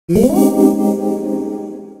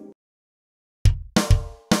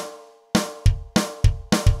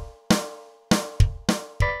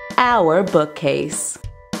Our bookcase.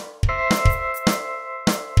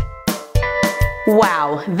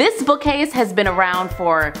 Wow, this bookcase has been around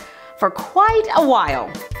for quite a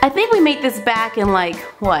while. I think we made this back in like,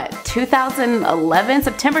 what, 2011?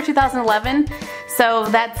 September 2011? So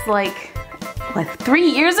that's like, what, 3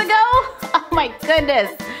 years ago? Oh my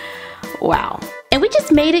goodness. Wow. And we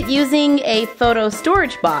just made it using a photo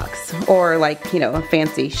storage box, or like, you know, a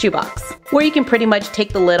fancy shoebox, where you can pretty much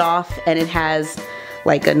take the lid off and it has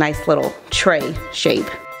like a nice little tray shape.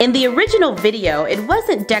 In the original video, it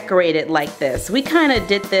wasn't decorated like this. We kind of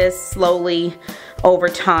did this slowly over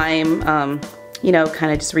time, you know,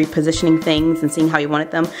 kind of just repositioning things and seeing how you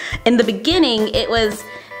wanted them. In the beginning, it was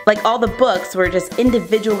like all the books were just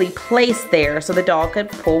individually placed there so the doll could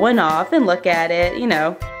pull one off and look at it, you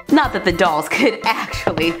know. Not that the dolls could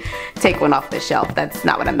actually take one off the shelf. That's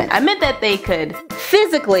not what I meant. I meant that they could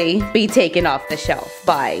physically be taken off the shelf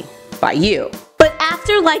by you. But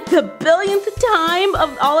after like the billionth time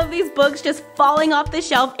of all of these books just falling off the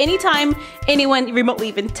shelf, anytime anyone remotely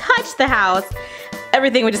even touched the house,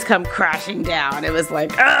 everything would just come crashing down. It was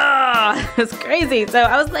like, ah, it's crazy. So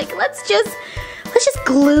I was like, let's just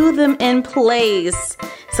glue them in place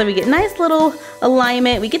so we get nice little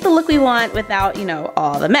alignment. We get the look we want without, you know,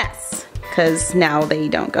 all the mess, because now they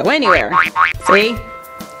don't go anywhere. See?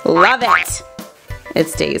 Love it. It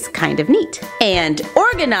stays kind of neat and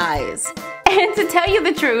organized. And to tell you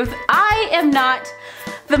the truth, I am not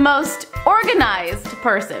the most organized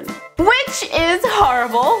person, which is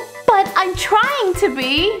horrible, but I'm trying to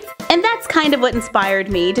be. And that's kind of what inspired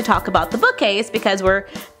me to talk about the bookcase, because we're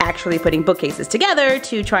actually putting bookcases together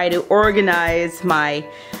to try to organize my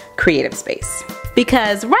creative space.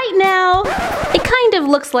 Because right now, it kind of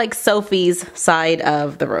looks like Sophie's side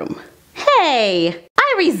of the room. Hey,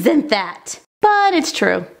 I resent that, but it's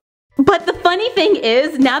true. But the funny thing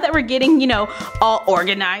is, now that we're getting, you know, all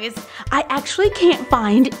organized, I actually can't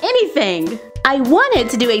find anything. I wanted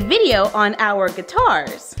to do a video on our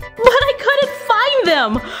guitars, but I couldn't find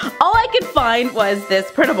them. All I could find was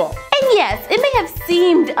this printable. And yes, it may have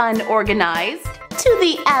seemed unorganized to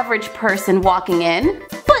the average person walking in,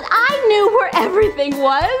 but I knew where everything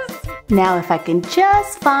was. Now if I can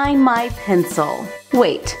just find my pencil.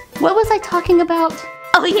 Wait, what was I talking about?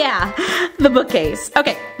 Oh yeah, the bookcase.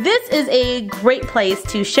 Okay, this is a great place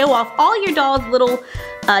to show off all your doll's little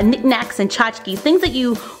knickknacks and tchotchkes, things that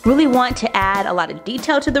you really want to add a lot of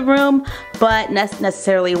detail to the room, but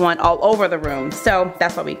necessarily want all over the room. So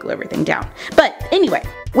that's why we glue everything down. But anyway,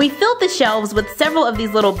 we filled the shelves with several of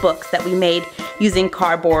these little books that we made using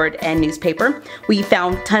cardboard and newspaper. We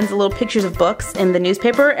found tons of little pictures of books in the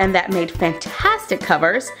newspaper, and that made fantastic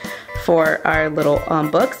covers for our little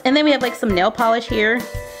books. And then we have like some nail polish here,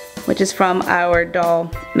 which is from our doll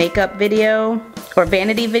makeup video, or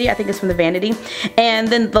vanity video. I think it's from the vanity. And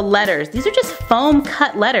then the letters. These are just foam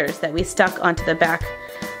cut letters that we stuck onto the back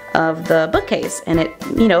of the bookcase. And it,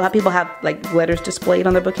 you know, how people have like letters displayed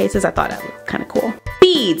on their bookcases. I thought that was kind of cool.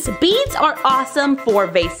 Beads. Beads are awesome for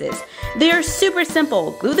vases. They're super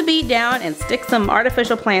simple. Glue the bead down and stick some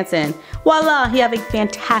artificial plants in. Voila, you have a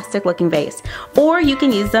fantastic looking vase. Or you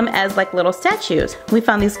can use them as like little statues. We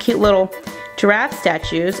found these cute little giraffe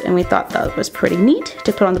statues and we thought that was pretty neat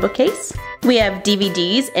to put on the bookcase. We have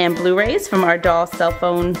DVDs and Blu-rays from our doll cell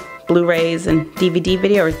phone Blu-rays and DVD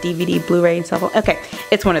video, or DVD, Blu-ray, and cell phone. Okay,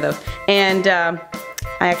 it's one of those. And I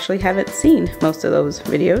actually haven't seen most of those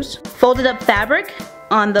videos. Folded up fabric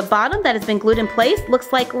on the bottom that has been glued in place.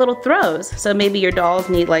 Looks like little throws. So maybe your dolls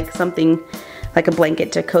need like something like a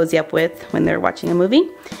blanket to cozy up with when they're watching a movie.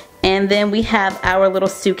 And then we have our little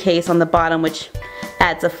suitcase on the bottom, which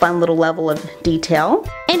adds a fun little level of detail.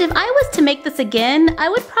 And if I was to make this again, I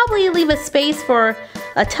would probably leave a space for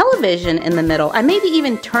a television in the middle. I maybe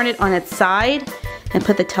even turn it on its side and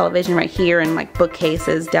put the television right here, and like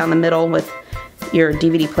bookcases down the middle with your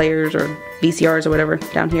DVD players or VCRs or whatever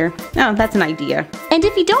down here. Oh, that's an idea. And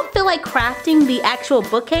if you don't feel like crafting the actual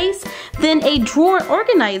bookcase, then a drawer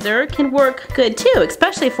organizer can work good too,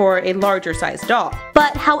 especially for a larger size doll.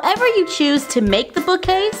 But however you choose to make the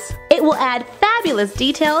bookcase, it will add fabulous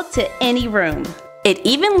detail to any room. It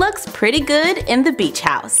even looks pretty good in the beach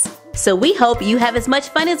house. So we hope you have as much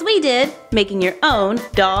fun as we did making your own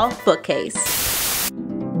doll bookcase.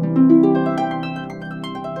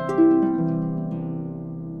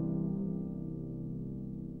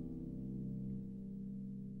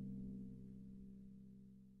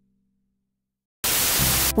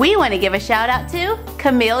 We want to give a shout out to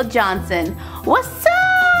Camille Johnson. What's up?